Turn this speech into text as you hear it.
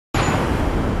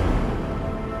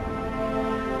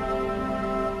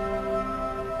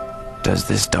Does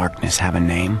this darkness have a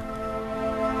name?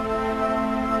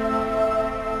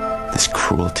 This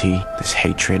cruelty, this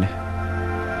hatred?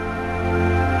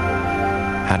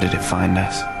 How did it find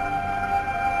us?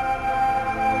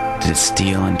 Did it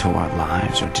steal into our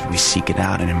lives, or did we seek it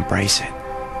out and embrace it?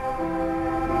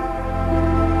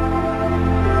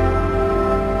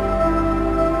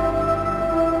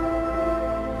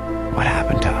 What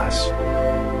happened to us?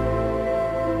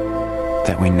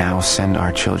 That we now send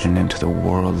our children into the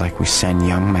world like we send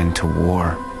young men to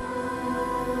war,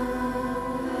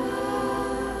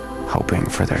 hoping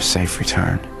for their safe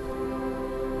return,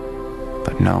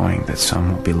 but knowing that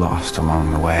some will be lost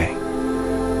along the way.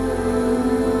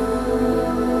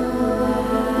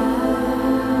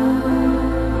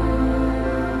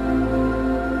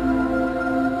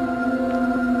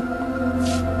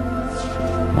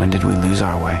 When did we lose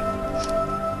our way?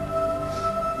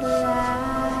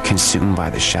 Consumed by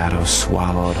the shadows,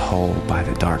 swallowed whole by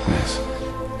the darkness.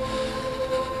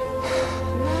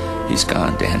 He's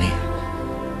gone, Danny.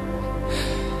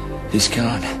 He's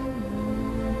gone.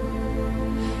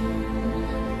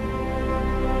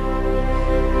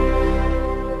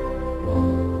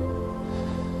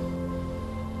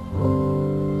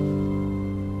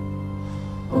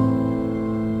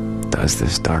 Does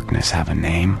this darkness have a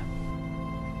name?